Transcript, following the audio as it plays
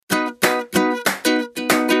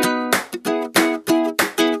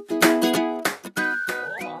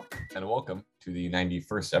to the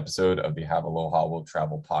 91st episode of the Have Aloha Will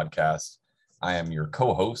Travel podcast. I am your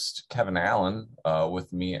co-host, Kevin Allen.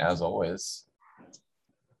 With me, as always,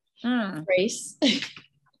 Grace.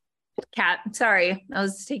 Kat, sorry, I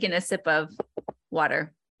was taking a sip of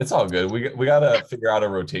water. It's all good. We gotta figure out a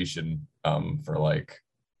rotation for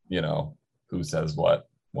who says what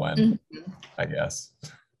when, I guess.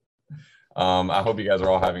 I hope you guys are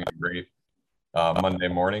all having a great Monday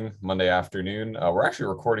morning, Monday afternoon. We're actually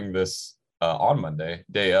recording this on Monday,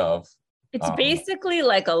 day of. It's basically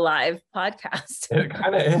like a live podcast. It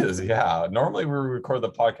kind of is, yeah. Normally we record the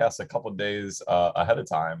podcast a couple of days ahead of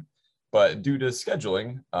time, but due to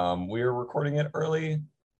scheduling, we are recording it early.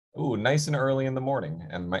 Ooh, nice and early in the morning,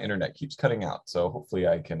 and my internet keeps cutting out. So hopefully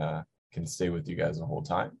I can stay with you guys the whole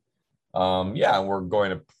time. We're going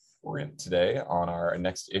to print today on our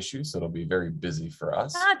next issue, so it'll be very busy for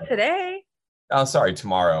us. Not today. Oh, sorry,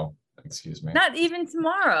 tomorrow. Excuse me. Not even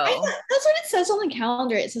tomorrow. That's what it says on the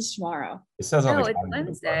calendar. It says tomorrow. It says on the it's calendar.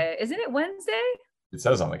 Wednesday. Isn't it Wednesday? It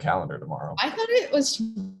says on the calendar tomorrow. I thought it was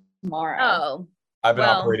tomorrow. Oh. I've been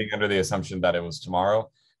operating under the assumption that it was tomorrow.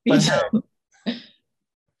 But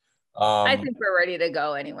I think we're ready to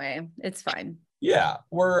go anyway. It's fine. Yeah,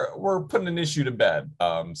 we're putting an issue to bed.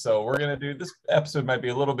 So we're gonna do this episode might be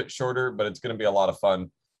a little bit shorter, but it's gonna be a lot of fun.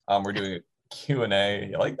 We're doing a Q&A.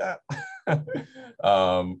 You like that?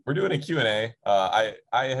 We're doing a Q&A. I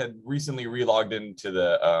had recently relogged into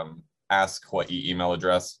the Ask Hawaii email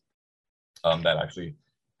address that actually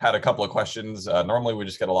had a couple of questions. Normally we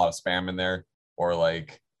just get a lot of spam in there or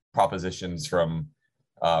like propositions from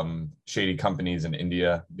shady companies in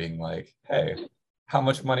India being like, hey, how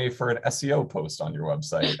much money for an SEO post on your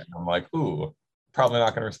website? And I'm like, ooh, probably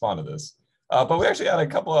not going to respond to this. But we actually had a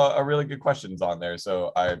couple of really good questions on there.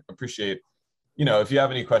 So I appreciate, if you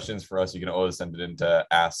have any questions for us, you can always send it into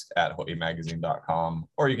ask@hawaiimagazine.com,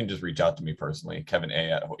 or you can just reach out to me personally,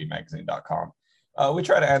 kevina@hawaiimagazine.com. We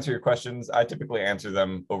try to answer your questions. I typically answer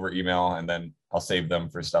them over email, and then I'll save them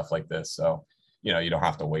for stuff like this. So, you don't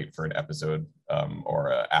have to wait for an episode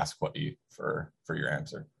or Ask Hawaii for your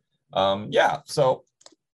answer. So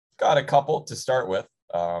got a couple to start with.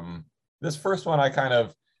 This first one I kind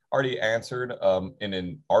of already answered in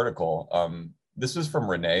an article. This was from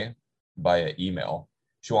Renee via email.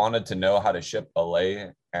 She wanted to know how to ship a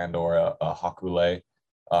lei and or a hakule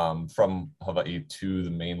from Hawaii to the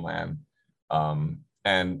mainland.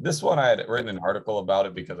 And this one I had written an article about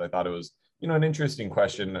it because I thought it was, an interesting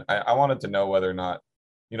question. I wanted to know whether or not,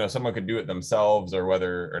 someone could do it themselves or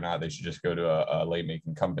whether or not they should just go to a lei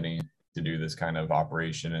making company to do this kind of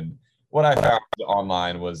operation. And what I found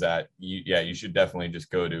online was that you should definitely just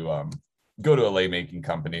go to a lei making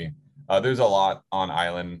company. There's a lot on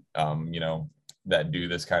island, that do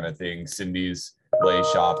this kind of thing. Cindy's lei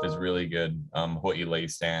shop is really good. Hawaii Lei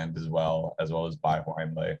Stand as well as Buy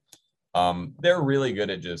Hawaiian Lei. They're really good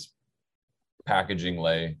at just packaging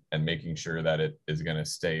lei and making sure that it is going to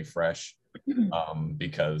stay fresh,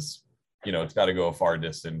 because it's got to go a far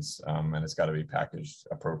distance, and it's got to be packaged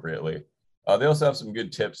appropriately. They also have some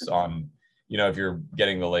good tips on, if you're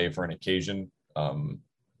getting the lei for an occasion,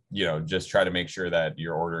 just try to make sure that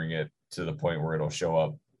you're ordering it to the point where it'll show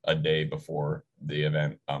up a day before the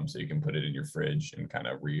event, so you can put it in your fridge and kind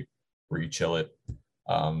of re-chill it.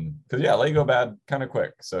 Because lei go bad kind of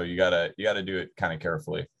quick, so you gotta do it kind of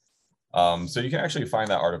carefully. So you can actually find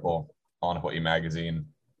that article on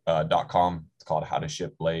hawaiimagazine.com. It's called How to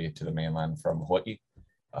Ship Lei to the Mainland from Hawaii,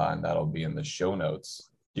 and that'll be in the show notes.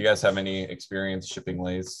 Do you guys have any experience shipping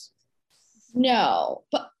leis? No,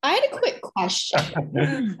 but I had a quick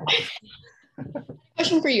question.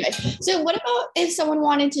 Question for you guys. So what about if someone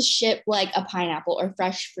wanted to ship like a pineapple or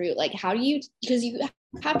fresh fruit? Like how do you, because you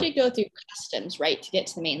have to go through customs, right, to get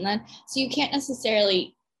to the mainland. So you can't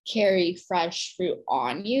necessarily carry fresh fruit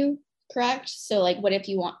on you, correct? So like what if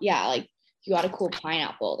you want, like you got a cool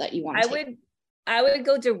pineapple that you want to I would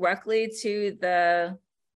go directly to the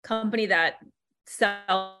company that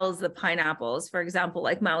sells the pineapples, for example,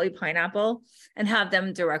 like Maui Pineapple, and have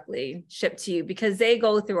them directly shipped to you because they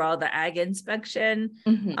go through all the ag inspection.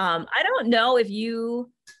 I don't know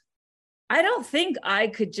I don't think I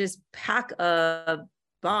could just pack a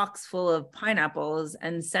box full of pineapples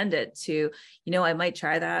and send it to, I might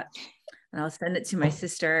try that. And I'll send it to my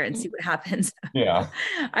sister and see what happens. Yeah.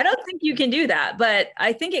 I don't think you can do that, but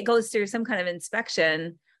I think it goes through some kind of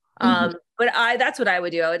inspection. But that's what I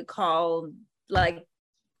would do. I would call like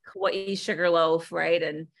Hawaii Sugarloaf, right?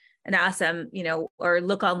 And ask them, or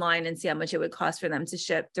look online and see how much it would cost for them to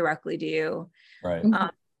ship directly to you. Right.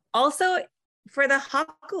 Also for the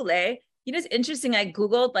hakule, it's interesting. I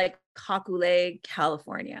Googled like hakule,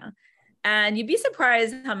 California. And you'd be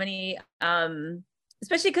surprised how many,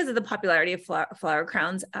 especially because of the popularity of flower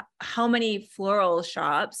crowns, how many floral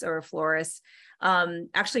shops or florists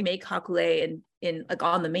actually make hakule in like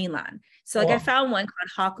on the mainland. So like I found one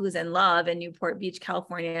called Haku's and Love in Newport Beach,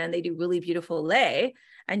 California, and they do really beautiful lei,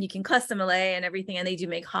 and you can custom a lei and everything, and they do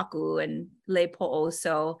make haku and lei po'o.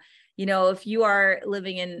 So, you know, if you are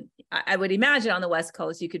living in, I would imagine on the West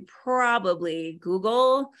Coast, you could probably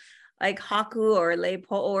Google like haku or lei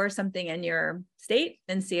po'o or something in your state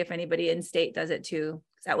and see if anybody in state does it too,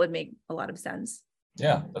 because that would make a lot of sense.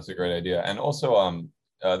 Yeah, that's a great idea. And also,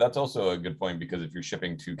 that's also a good point, because if you're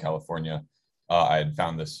shipping to California, I had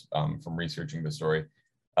found this from researching the story,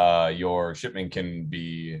 your shipment can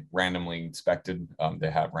be randomly inspected. They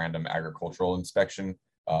have random agricultural inspection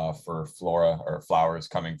for flora or flowers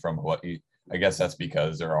coming from Hawaii. I guess that's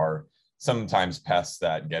because there are sometimes pests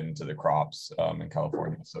that get into the crops in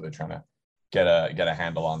California. So they're trying to get a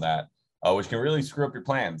handle on that, which can really screw up your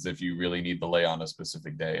plans if you really need the lei on a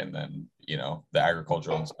specific day. And then, you know, the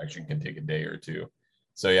agricultural inspection can take a day or two.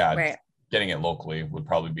 So yeah, right. Getting it locally would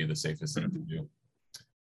probably be the safest thing to do.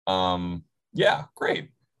 Yeah, great.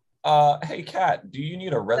 Hey, Kat, do you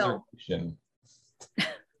need a reservation? No.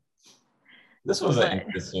 This was an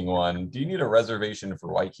interesting one. Do you need a reservation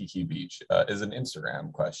for Waikiki Beach? Is an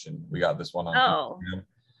Instagram question. We got this one on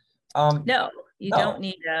Instagram. No, you don't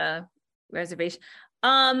need a reservation.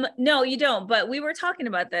 No, you don't. But we were talking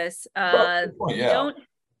about this. You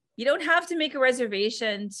don't have to make a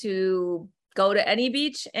reservation to go to any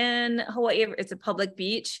beach in Hawaii. It's a public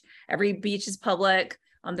beach. Every beach is public.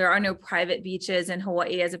 There are no private beaches in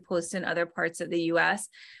Hawaii as opposed to in other parts of the US.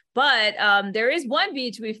 But there is one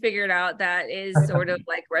beach we figured out that is sort of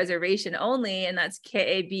like reservation only, and that's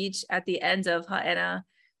Ke'e Beach at the end of Haena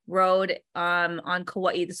Road on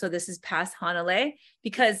Kauai. So this is past Hanalei,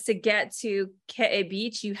 because to get to Ke'e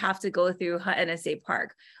Beach, you have to go through Haena State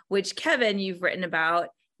Park, which Kevin, you've written about.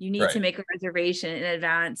 You need to make a reservation in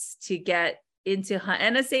advance to get into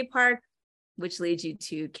Haena State Park, which leads you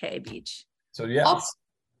to Ke'e Beach. So yeah.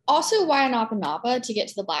 Also, Waianape Napa, to get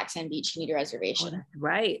to the Black Sand Beach, you need a reservation. Oh,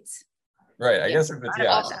 right. Right. I guess if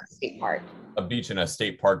it's state park. A beach in a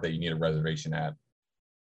state park that you need a reservation at,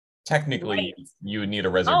 technically you would need a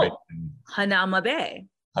reservation. Hanauma Bay.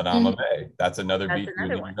 Hanauma Bay. That's another beach you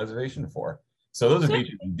need a reservation for. So those are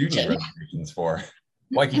beaches you do need reservations for.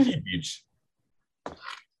 Waikiki Beach,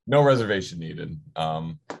 no reservation needed.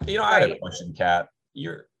 You know, I had a question, Kat.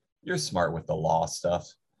 You're smart with the law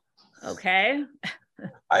stuff. Okay.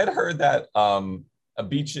 I had heard that a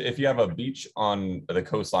beach, if you have a beach on the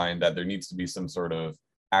coastline, that there needs to be some sort of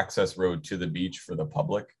access road to the beach for the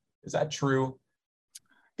public. Is that true?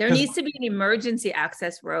 There needs to be an emergency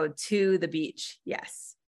access road to the beach.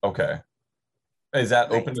 Yes. Okay. Is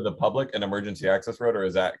that open to the public, an emergency access road, or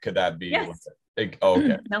could that be? Yes.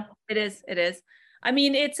 Okay. No, it is. It is. I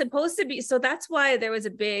mean, it's supposed to be. So that's why there was a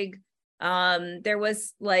big, there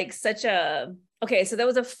was like such a, okay, so there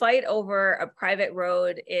was a fight over a private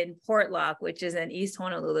road in Portlock, which is in East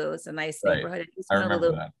Honolulu. It's a nice neighborhood in East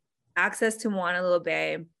Honolulu. Access to Moanalua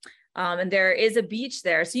Bay. And there is a beach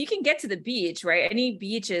there. So you can get to the beach, right? Any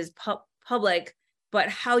beach is public, but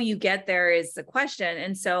how you get there is the question.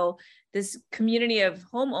 And so this community of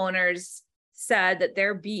homeowners said that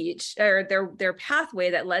their beach, or their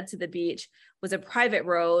pathway that led to the beach, was a private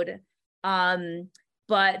road.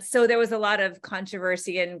 But so there was a lot of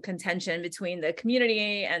controversy and contention between the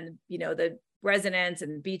community and, you know, the residents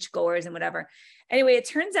and beach goers and whatever. Anyway, it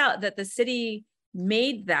turns out that the city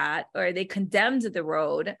made that, or they condemned the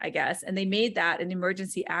road, I guess, and they made that an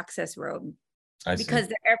emergency access road. Because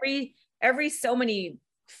every so many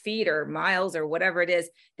feet or miles or whatever it is,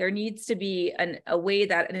 there needs to be a way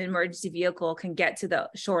that an emergency vehicle can get to the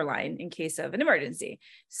shoreline in case of an emergency.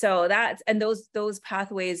 So those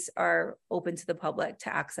pathways are open to the public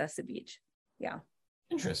to access the beach. Yeah.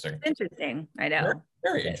 Interesting. It's interesting. I know.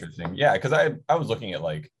 Very interesting. Yeah, because I was looking at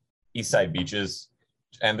like East Side beaches,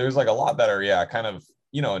 and there's like a lot that are kind of,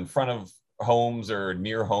 you know, in front of homes or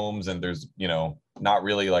near homes, and there's, you know, not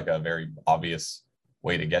really like a very obvious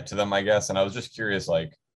way to get to them, I guess. And I was just curious,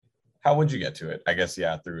 like, how would you get to it? I guess,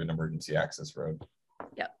 through an emergency access road.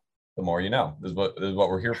 Yeah. The more you know. This is what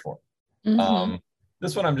we're here for. Mm-hmm.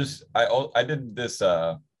 This one, I did this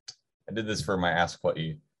for my Ask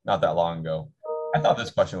Hawaii not that long ago. I thought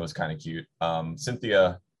this question was kind of cute.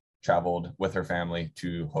 Cynthia traveled with her family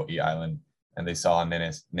to Hawaii Island, and they saw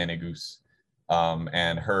Nene Goose.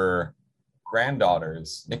 And her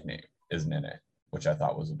granddaughter's nickname is Nene, which I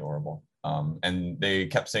thought was adorable. And they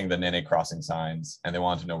kept seeing the Nene crossing signs, and they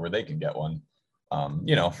wanted to know where they could get one,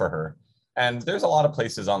 you know, for her. And there's a lot of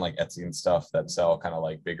places on like Etsy and stuff that sell kind of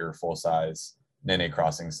like bigger full size Nene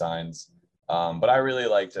crossing signs. But I really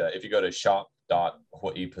like to, if you go to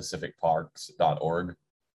shop.hawaiipacificparks.org,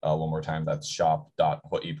 one more time, that's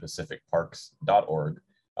shop.hawaiipacificparks.org.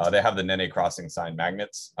 They have the Nene crossing sign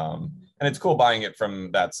magnets. And it's cool buying it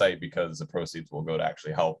from that site because the proceeds will go to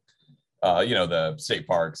actually help, the state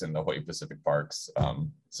parks and the Hawaii Pacific Parks.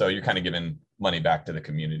 So you're kind of giving money back to the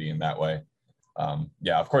community in that way.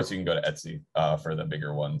 Yeah, of course you can go to Etsy for the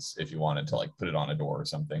bigger ones if you wanted to like put it on a door or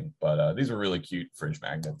something. But these were really cute fridge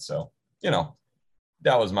magnets. So,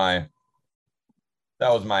 that was my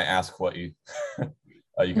Ask Hawaii.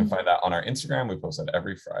 You can find that on our Instagram. We post that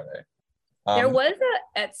every Friday. There was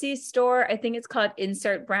a Etsy store. I think it's called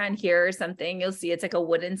Insert Brand here or something. You'll see it's like a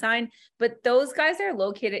wooden sign, but those guys are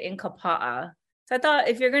located in Kapa'a. So I thought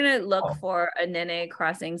if you're going to look for a Nene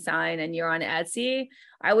crossing sign and you're on Etsy,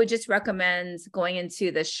 I would just recommend going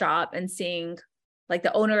into the shop and seeing like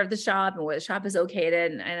the owner of the shop and where the shop is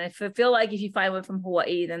located. And I feel like if you find one from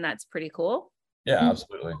Hawaii, then that's pretty cool. Yeah,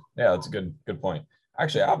 absolutely. Yeah, that's a good point.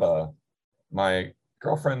 Actually, I have my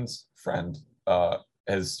girlfriend's friend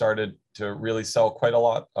has started to really sell quite a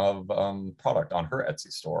lot of product on her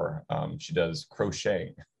Etsy store. She does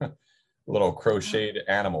crochet, little crocheted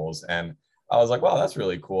animals. And I was like, wow, that's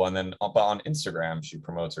really cool. And then but on Instagram, she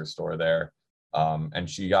promotes her store there. And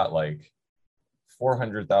she got like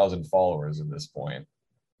 400,000 followers at this point.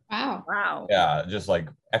 Wow. Yeah, just like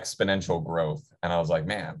exponential growth. And I was like,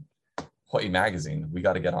 man, Hawaii Magazine, we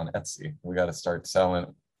got to get on Etsy. We got to start selling.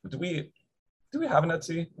 Do we have an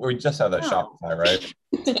Etsy? We just have that Shopify, right?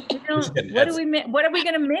 What are we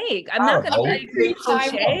gonna make? I'm not gonna make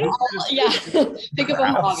crochet. Yeah, think of a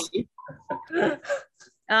hobby.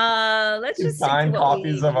 Let's just sign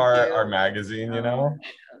copies of our magazine.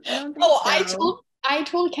 I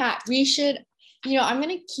told Kat we should. I'm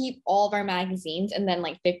gonna keep all of our magazines, and then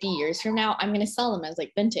like 50 years from now, I'm gonna sell them as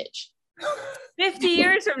like vintage. 50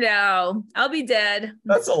 years from now, I'll be dead.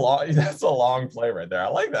 That's a long play right there. I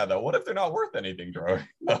like that though. What if they're not worth anything, Drew?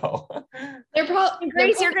 No. They're probably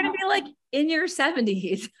Grace, you're gonna be like in your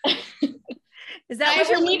 70s. Is that I have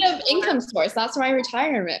a need of income source? That's my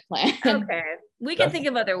retirement plan. Okay. We can think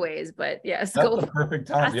of other ways, but yes, that's the perfect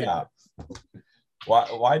time. Yeah.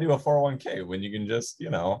 Why do a 401k when you can just,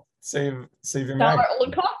 save your money?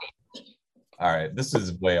 Old coffee. All right, this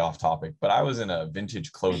is way off topic, but I was in a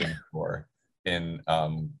vintage clothing store in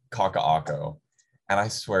Kaka'ako, and I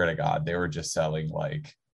swear to God, they were just selling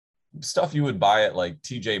like stuff you would buy at like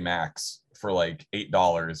TJ Maxx for like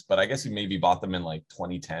 $8, but I guess you maybe bought them in like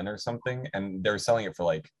 2010 or something, and they were selling it for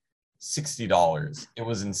like $60. It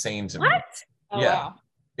was insane to me. What? Yeah, wow.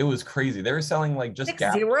 It was crazy. They were selling like just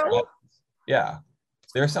Gap. Yeah,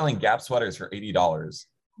 they were selling Gap sweaters for $80.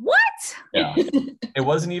 What? Yeah, it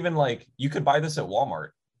wasn't even like you could buy this at Walmart.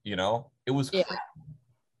 It was crazy.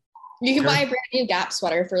 You can buy a brand new Gap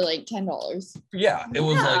sweater for like $10. Yeah, it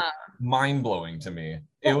was like mind blowing to me.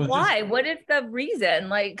 It was why? What is the reason?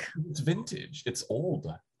 Like, it's vintage. It's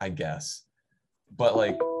old, I guess. But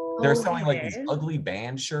like they're selling like these ugly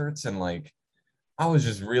band shirts, and like I was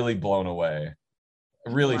just really blown away.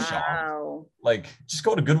 Really shocked. Like, just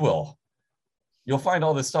go to Goodwill. You'll find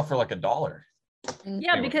all this stuff for like $1.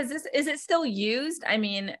 Yeah, anyway. Because is it still used? I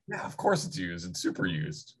mean, yeah, of course it's used. It's super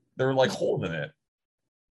used. They're like holding it.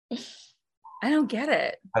 I don't get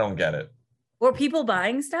it. I don't get it. Were people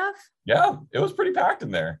buying stuff? Yeah, it was pretty packed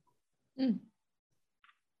in there. I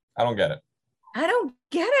don't get it. I don't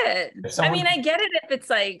get it. I mean, I get it if it's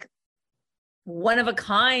like one of a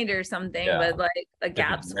kind or something, but like a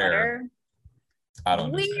Gap sweater. I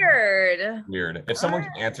don't know. Weird. If someone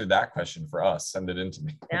can answer that question for us, send it in to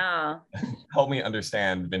me. Yeah. Help me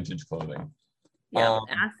understand vintage clothing. Yeah,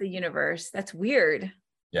 ask the universe. That's weird.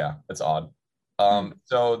 Yeah, it's odd.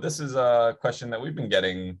 So this is a question that we've been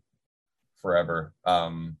getting forever.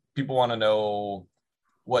 People want to know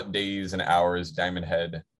what days and hours Diamond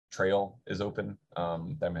Head Trail is open.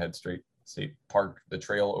 Diamond Head State Park, the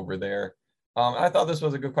trail over there. I thought this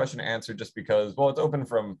was a good question to answer just because, well, it's open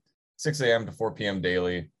from 6 a.m. to 4 p.m.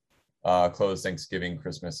 daily, closed Thanksgiving,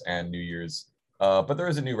 Christmas, and New Year's. But there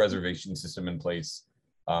is a new reservation system in place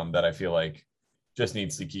that I feel like just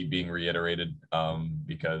needs to keep being reiterated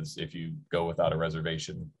because if you go without a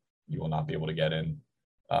reservation, you will not be able to get in.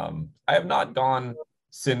 I have not gone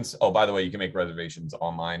since, oh, by the way, you can make reservations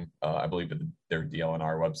online. I believe at their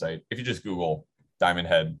DLNR website. If you just Google Diamond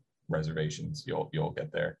Head reservations, you'll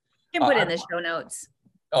get there. You can put it in the show notes.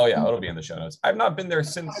 Oh yeah, it'll be in the show notes. I've not been there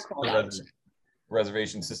since the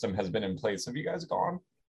reservation system has been in place. Have you guys gone?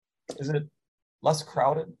 Is it less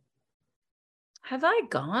crowded? Have I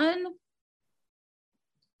gone?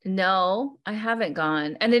 No, I haven't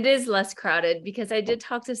gone. And it is less crowded because I did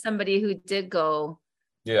talk to somebody who did go.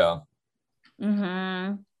 Yeah.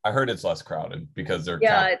 Mm-hmm. I heard it's less crowded because they're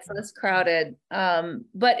Yeah, it's less crowded.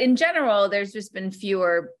 But in general, there's just been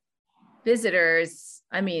fewer visitors.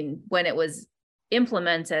 I mean, when it was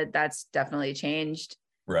implemented, that's definitely changed.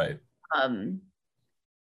 right.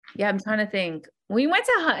 Yeah, I'm trying to think. When we went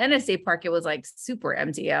to NSA Park, it was like super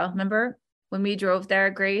empty. Yeah, remember when we drove there,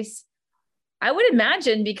 Grace? I would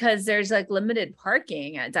imagine because there's like limited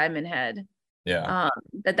parking at Diamond Head. Yeah.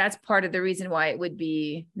 That's part of the reason why it would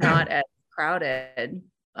be not as crowded.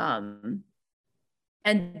 And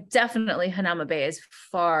definitely Hanauma Bay is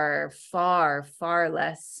far, far, far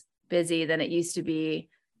less busy than it used to be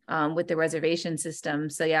with the reservation system.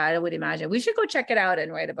 So yeah, I would imagine we should go check it out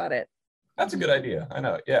and write about it. That's a good idea. I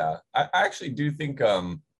know. Yeah. I actually do think,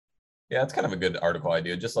 yeah, it's kind of a good article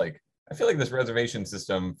idea. Just like, I feel like this reservation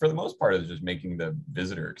system, for the most part, is just making the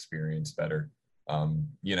visitor experience better.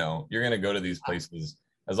 You know, you're going to go to these places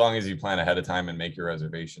as long as you plan ahead of time and make your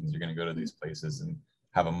reservations. You're going to go to these places and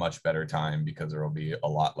have a much better time because there will be a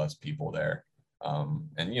lot less people there.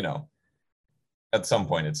 And, you know, at some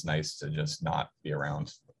point, it's nice to just not be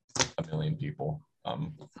around a million people.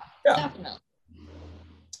 Yeah. Definitely.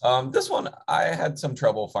 This one I had some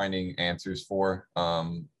trouble finding answers for.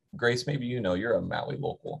 Grace, maybe you know, you're a Maui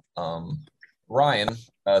local. Ryan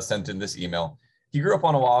sent in this email. He grew up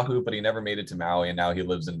on Oahu, but he never made it to Maui, and now he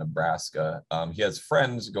lives in Nebraska. He has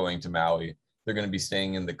friends going to Maui. They're going to be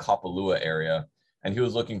staying in the Kapalua area, and he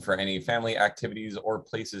was looking for any family activities or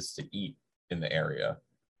places to eat in the area.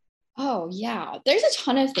 Oh yeah, there's a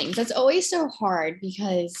ton of things. That's always so hard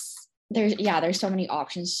because there's so many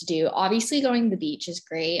options to do. Obviously, going to the beach is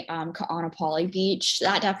great. Ka'anapali Beach,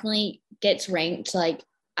 that definitely gets ranked like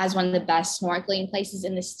as one of the best snorkeling places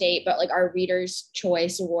in the state, but like our Reader's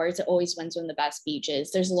Choice Awards, it always wins one of the best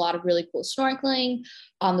beaches. There's a lot of really cool snorkeling.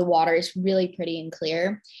 The water is really pretty and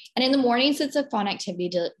clear. And in the mornings, it's a fun activity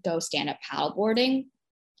to go stand up paddleboarding.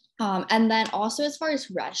 And then also as far as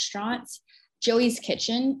restaurants, Joey's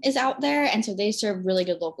Kitchen is out there. And so they serve really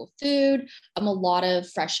good local food, a lot of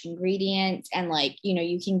fresh ingredients. And like, you know,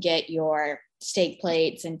 you can get your steak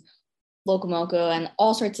plates and locomoco and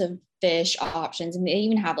all sorts of fish options. And they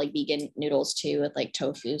even have like vegan noodles too with like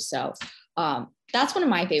tofu. So that's one of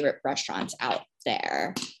my favorite restaurants out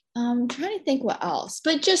there. I'm trying to think what else,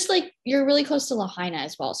 but just like you're really close to Lahaina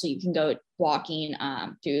as well. So you can go walking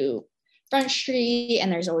through Front Street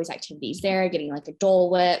and there's always activities there, getting like a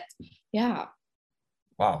Dole Whip. Yeah.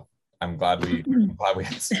 Wow. I'm glad we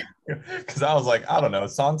had, because I was like, I don't know,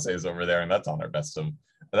 Sansei's over there, and that's on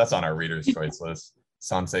our Reader's Choice list.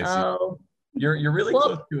 Sansei. Oh, You're really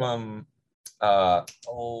close to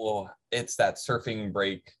it's that surfing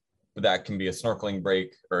break that can be a snorkeling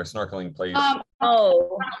break or a snorkeling place.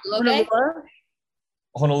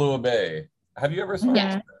 Honolulu Bay. Have you ever snorkeled?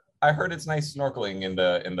 Yeah. I heard it's nice snorkeling in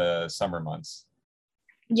the summer months.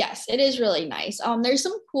 Yes, it is really nice. There's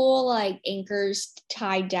some cool like anchors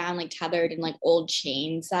tied down, like tethered and like old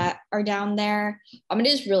chains that are down there. It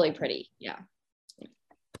is really pretty. Yeah.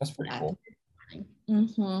 That's pretty cool.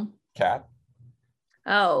 Mm-hmm. Kat?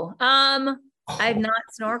 I've not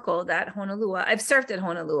snorkeled at Honolua. I've surfed at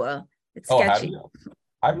Honolua. It's sketchy. Have you?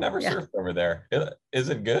 I've never surfed over there. Is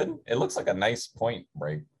it good? It looks like a nice point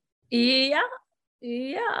break. Yeah.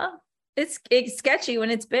 It's sketchy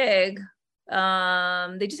when it's big.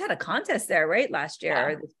 They just had a contest there, right? Last year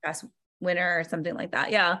or this past winter or something like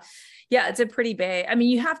that. Yeah. It's a pretty bay. I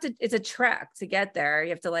mean, it's a trek to get there. You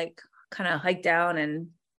have to like kind of hike down, and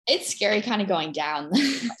it's scary kind of going down.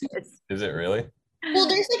 Is it really? Well,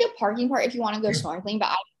 there's like a parking part if you want to go snorkeling, but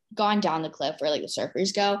I've gone down the cliff where like the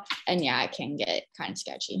surfers go, and yeah, it can get kind of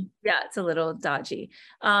sketchy. Yeah, it's a little dodgy.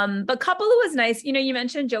 But Kapalua is nice. You know, you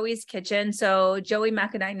mentioned Joey's Kitchen. So Joey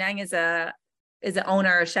Makadang is a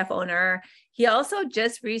chef owner. He also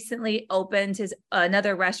just recently opened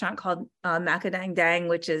another restaurant called Makadang Dang,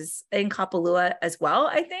 which is in Kapalua as well,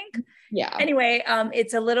 I think. Yeah. Anyway,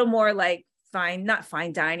 it's a little more like not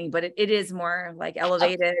fine dining, but it is more like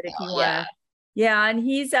elevated if you want. Yeah. And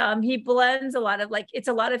he blends a lot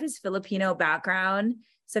of his Filipino background.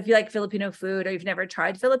 So if you like Filipino food or you've never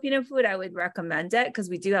tried Filipino food, I would recommend it because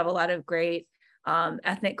we do have a lot of great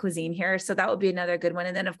ethnic cuisine here. So that would be another good one.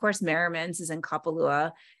 And then of course, Merriman's is in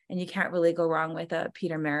Kapalua, and you can't really go wrong with a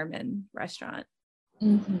Peter Merriman restaurant.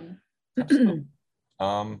 Mm-hmm.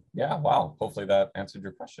 Yeah, wow. Hopefully that answered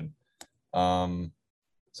your question.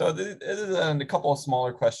 So this is a couple of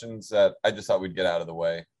smaller questions that I just thought we'd get out of the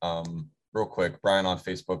way. Real quick, Brian on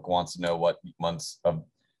Facebook wants to know what months of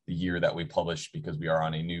the year that we publish, because we are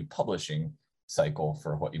on a new publishing cycle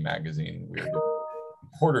for Hawaii Magazine. We're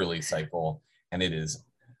quarterly cycle, and it is,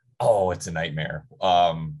 it's a nightmare.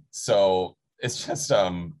 So it's just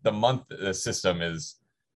the month the system is.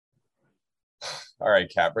 All right,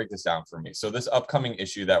 Kat, break this down for me. So this upcoming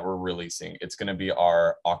issue that we're releasing, it's going to be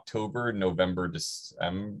our October, November,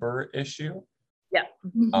 December issue. Yeah.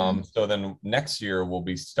 So then next year we'll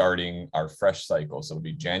be starting our fresh cycle. So it'll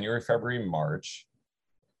be January, February, March.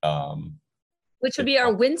 Which would be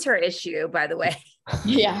our winter issue, by the way.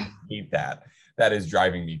 Yeah. I hate that. That is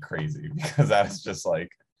driving me crazy because that is just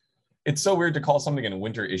like, it's so weird to call something a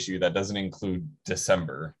winter issue that doesn't include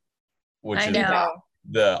December, which is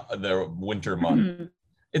the winter month.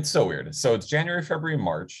 It's so weird. So it's January, February,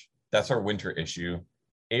 March. That's our winter issue.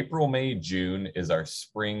 April, May, June is our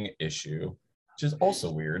spring issue, which is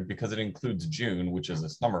also weird because it includes June, which is a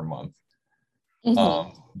summer month.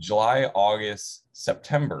 July, August,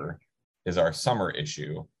 September is our summer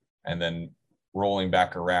issue. And then rolling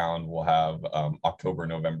back around, we'll have October,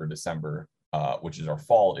 November, December, which is our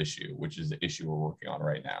fall issue, which is the issue we're working on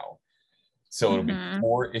right now. So it'll be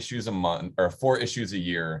 4 issues a month or 4 issues a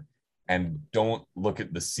year. And don't look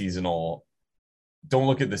at the season.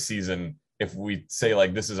 If we say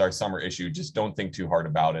like, this is our summer issue, just don't think too hard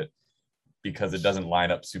about it because it doesn't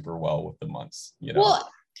line up super well with the months, you know? Well,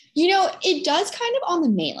 you know, it does kind of on the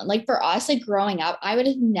mainland. Like for us, like growing up, I would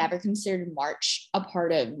have never considered March a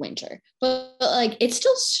part of winter, but like it's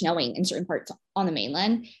still snowing in certain parts on the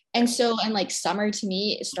mainland. And so, and like summer to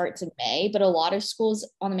me, it starts in May, but a lot of schools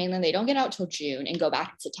on the mainland, they don't get out till June and go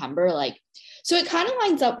back in September. Like, so it kind of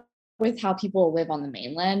lines up with how people live on the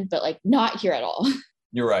mainland, but like not here at all.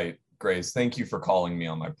 You're right, Grace. Thank you for calling me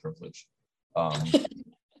on my privilege.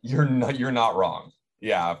 You're not wrong.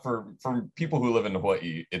 Yeah, for people who live in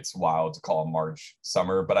Hawaii, it's wild to call March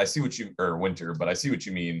summer, but I see what you, or winter, but I see what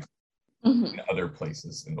you mean in other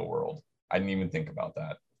places in the world. I didn't even think about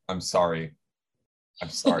that. I'm sorry,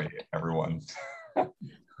 everyone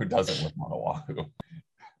who doesn't live on Oahu.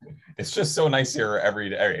 It's just so nice here every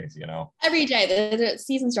day, you know. Every day, the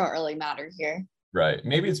seasons don't really matter here. Right.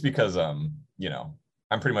 Maybe it's because you know,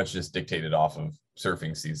 I'm pretty much just dictated off of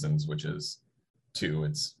surfing seasons, which is 2.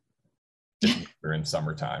 It's we're in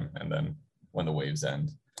summertime and then when the waves end.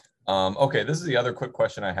 Okay, this is the other quick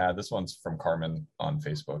question I had. This one's from Carmen on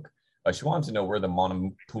Facebook. She wanted to know where the Mauna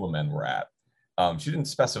Pua men were at. She didn't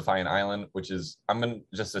specify an island, which is, I'm gonna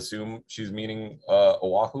just assume she's meaning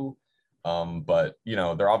Oahu. But you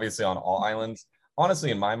know, they're obviously on all islands. Honestly,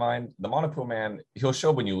 in my mind, the Mauna Pua man, he'll show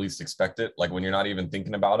up when you least expect it. Like when you're not even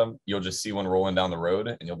thinking about him, you'll just see one rolling down the road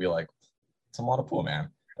and you'll be like, it's a Mauna Pua man.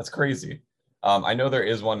 That's crazy. I know there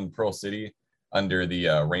is one in Pearl City under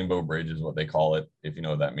the Rainbow Bridge is what they call it, if you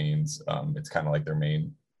know what that means. It's kind of like their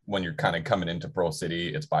main, when you're kind of coming into Pearl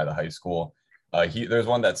City, it's by the high school. There's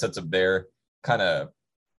one that sets up there kind of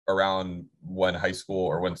around when high school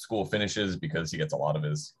or when school finishes because he gets a lot of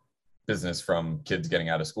his business from kids getting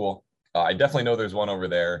out of school. I definitely know there's one over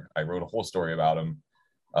there. I wrote a whole story about him.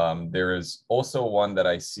 There is also one that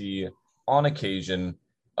I see on occasion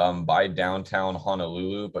by downtown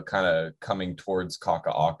Honolulu, but kind of coming towards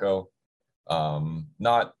Kaka'ako.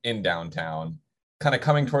 Not in downtown, kind of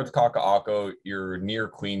coming towards Kaka'ako. You're near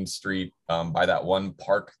Queen Street by that one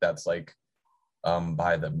park that's like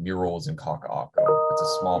by the murals in Kaka'ako. It's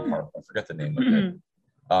a small park. I forget the name of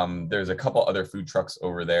it. There's a couple other food trucks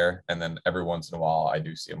over there. And then every once in a while, I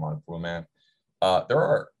do see a Mauna Pua man. There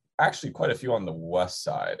are actually quite a few on the west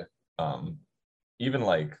side. Even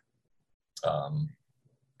like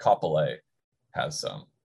Kapolei has some.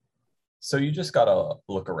 So you just got to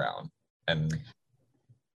look around. And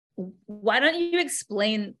why don't you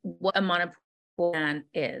explain what a Mauna Pua man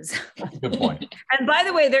is? Good point. And by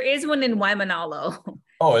the way, there is one in Waimanalo.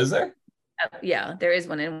 Oh, is there? Yeah, there is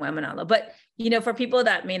one in Waimanalo. But, you know, for people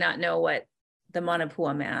that may not know what the Mauna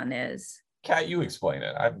Pua man is. Kat, you explain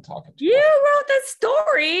it. I've been talking too much. You wrote the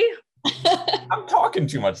story. I'm talking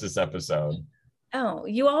too much this episode. Oh,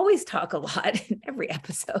 you always talk a lot in every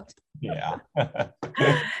episode. Yeah.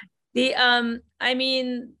 I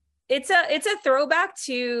mean, it's a throwback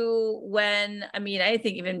to when, I mean, I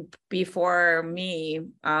think even before me,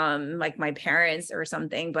 like my parents or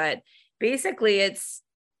something, but basically it's,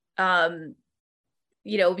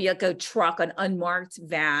 you know, be like a truck, an unmarked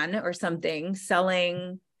van or something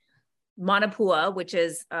selling Mauna Pua, which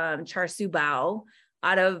is char siu bao,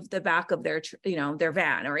 out of the back of their, you know, their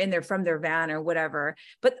van or in there from their van or whatever,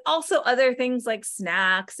 but also other things like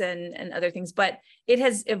snacks and other things. But it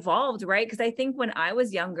has evolved, right? Because I think when I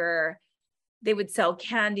was younger, they would sell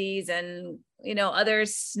candies and, you know, other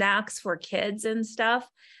snacks for kids and stuff.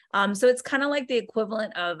 So it's kind of like the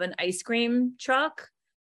equivalent of an ice cream truck,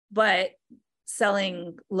 but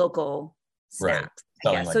selling local snacks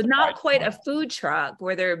selling So like not fried quite a donuts. food truck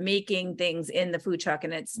where they're making things in the food truck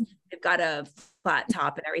and they've got a flat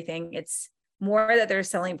top and everything. It's more that they're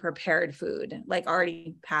selling prepared food, like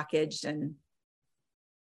already packaged, and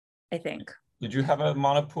I think. Did you have a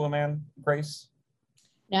Manapua man, Grace?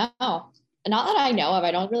 No, not that I know of.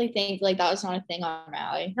 I don't really think like that was not a thing on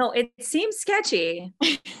Maui. No, it seems sketchy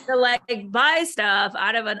to like buy stuff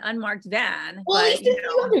out of an unmarked van. Well, at But least if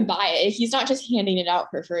you have to buy it, he's not just handing it out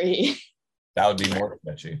for free. That would be more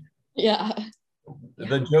sketchy. Yeah.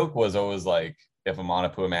 The joke was always like, if a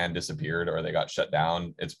Manapua man disappeared or they got shut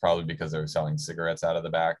down, it's probably because they were selling cigarettes out of the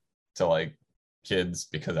back to like kids,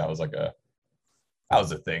 because that was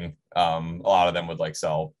a thing. A lot of them would like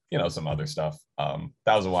sell, some other stuff.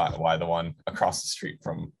 That was why the one across the street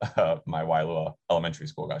from my Wailua elementary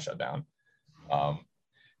school got shut down.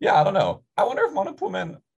 Yeah, I don't know. I wonder if Manapua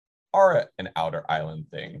men are an outer island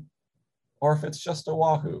thing, or if it's just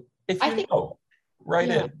Oahu. If you know, write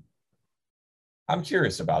in. I'm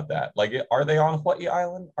curious about that. Like, are they on Hawaii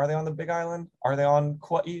Island? Are they on the Big Island? Are they on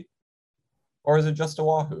Kauai? Or is it just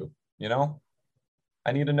Oahu?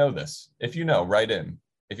 I need to know this. If you know, write in.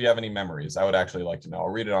 If you have any memories, I would actually like to know. I'll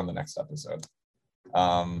read it on the next episode.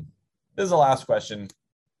 This is the last question.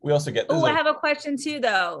 We also get. I have a question too,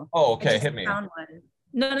 though. Oh, okay. Hit me. Found one.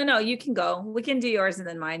 No. You can go. We can do yours and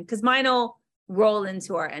then mine, because mine will roll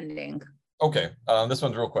into our ending. Okay. This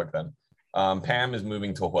one's real quick then. Pam is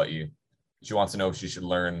moving to Hawaii. She wants to know if she should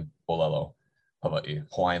learn Olelo, Hawaii,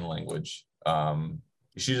 Hawaiian language.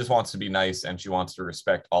 She just wants to be nice, and she wants to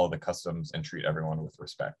respect all of the customs and treat everyone with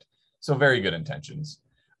respect. So very good intentions.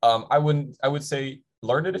 I would say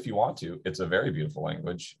learn it if you want to. It's a very beautiful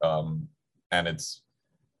language. And it's,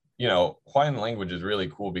 Hawaiian language is really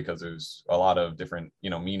cool because there's a lot of different,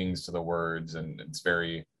 meanings to the words, and it's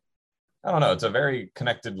very, I don't know, it's a very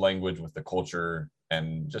connected language with the culture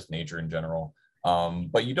and just nature in general.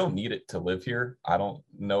 But you don't need it to live here. I don't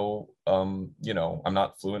know, I'm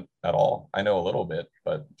not fluent at all. I know a little bit,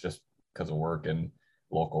 but just because of work and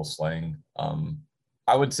local slang.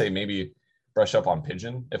 I would say maybe brush up on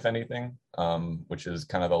Pidgin, if anything, which is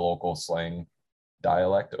kind of the local slang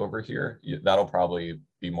dialect over here. That'll probably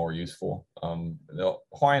be more useful.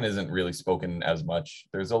 Hawaiian isn't really spoken as much.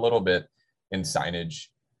 There's a little bit in signage,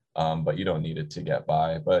 but you don't need it to get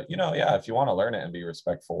by. But, if you want to learn it and be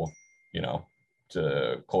respectful,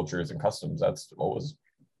 to cultures and customs, that's always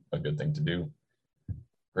a good thing to do.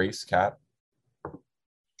 Grace, Kat?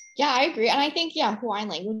 Yeah, I agree. And I think, Hawaiian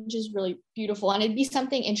language is really beautiful. And it'd be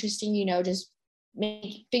something interesting, just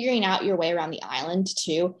figuring out your way around the island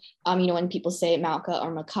too. When people say Mauka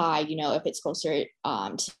or Makai, if it's closer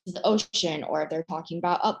to the ocean, or if they're talking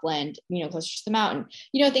about upland, closer to the mountain,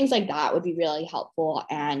 things like that would be really helpful.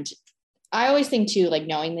 And I always think too, like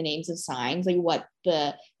knowing the names of signs, like what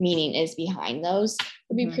the meaning is behind those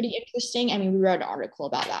would be pretty interesting. I mean, we wrote an article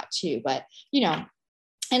about that too, but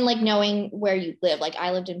and like knowing where you live. Like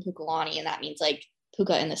I lived in Pukalani, and that means like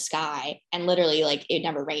puka in the sky, and literally like it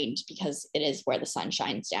never rained because it is where the sun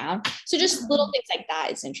shines down. So just little things like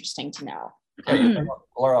that is interesting to know. Yeah, you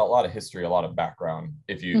learn a lot of history, a lot of background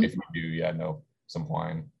if you do know some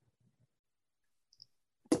Hawaiian.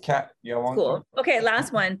 Kat, you have one? Cool. Okay,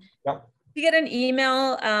 last one. Yep. You get an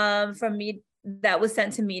email from me that was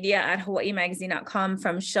sent to media@hawaiimagazine.com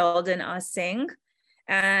from Sheldon Asing.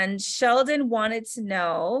 And Sheldon wanted to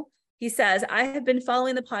know, he says, I have been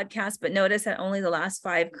following the podcast, but noticed that only the last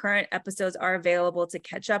 5 current episodes are available to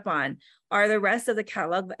catch up on. Are the rest of the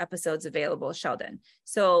catalog of episodes available, Sheldon?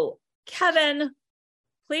 So Kevin,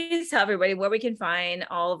 please tell everybody where we can find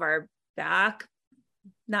all of our our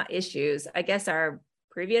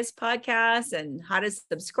previous podcasts, and how to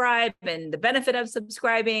subscribe and the benefit of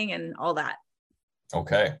subscribing and all that.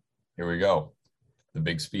 Okay, here we go. The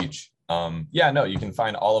big speech. You can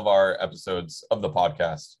find all of our episodes of the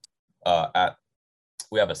podcast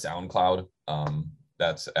we have a SoundCloud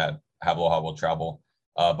that's at Havaloha Will Travel,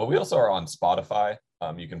 but we also are on Spotify.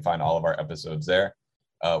 You can find all of our episodes there.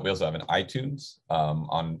 We also have an iTunes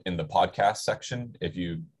in the podcast section. If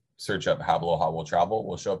you search up Havaloha Will Travel,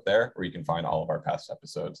 we'll show up there, where you can find all of our past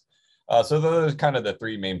episodes. So those are kind of the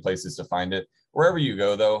 3 main places to find it. Wherever you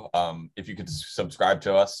go, though, if you could subscribe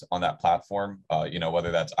to us on that platform,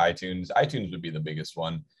 whether that's iTunes would be the biggest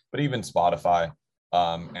one, but even Spotify,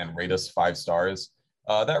 and rate us 5 stars.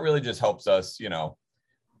 That really just helps us,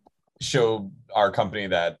 show our company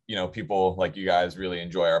that, people like you guys really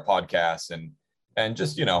enjoy our podcasts, and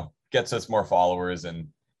just, gets us more followers and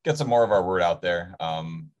gets some more of our word out there.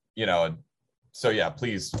 So yeah,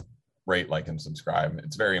 please rate, like, and subscribe.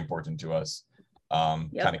 It's very important to us.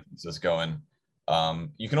 Kind of keeps us going.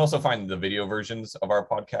 You can also find the video versions of our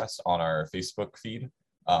podcast on our Facebook feed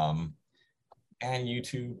and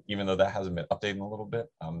YouTube, even though that hasn't been updated in a little bit.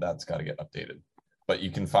 That's got to get updated. But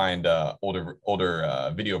you can find older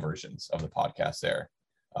video versions of the podcast there.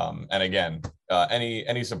 And again,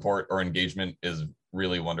 any support or engagement is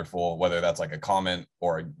really wonderful, whether that's like a comment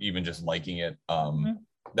or even just liking it.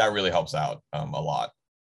 That really helps out a lot.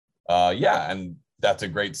 Yeah, and that's a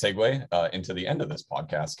great segue into the end of this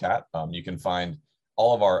podcast, Kat. You can find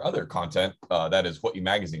all of our other content, that is Hawaii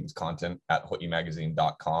Magazine's content, at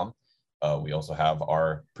hawaiimagazine.com. We also have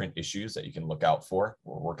our print issues that you can look out for.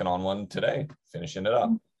 We're working on one today, finishing it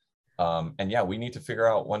up. And yeah, we need to figure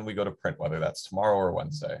out when we go to print, whether that's tomorrow or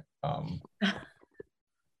Wednesday.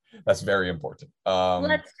 That's very important.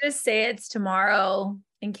 Let's just say it's tomorrow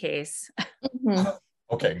in case.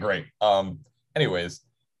 Okay, great. Anyways,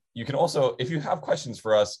 you can also, if you have questions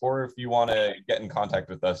for us, or if you want to get in contact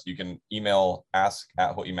with us, you can email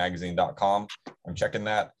ask@hawaiimagazine.com. I'm checking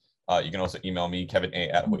that. You can also email me, Kevin A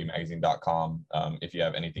 @hawaiimagazine.com. If you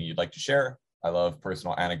have anything you'd like to share. I love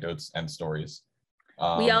personal anecdotes and stories.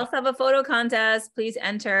 We also have a photo contest. Please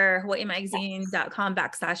enter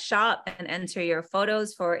hawaiimagazine.com/shop and enter your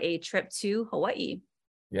photos for a trip to Hawaii.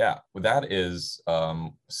 Yeah, well, that is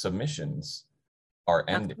submissions are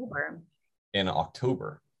ending in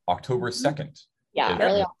October 2nd. Yeah,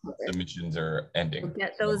 early October. Submissions are ending. We'll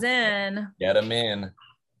get those in. Get them in.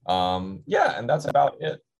 Yeah, and that's about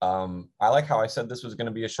it. I like how I said this was going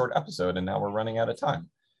to be a short episode, and now we're running out of time.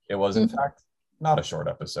 It was, in fact, not a short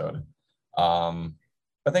episode.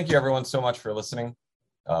 But thank you, everyone, so much for listening.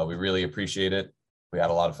 We really appreciate it. We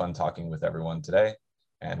had a lot of fun talking with everyone today,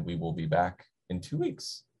 and we will be back in 2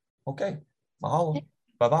 weeks. Okay, mahalo.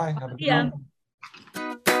 Bye-bye. Have a good night.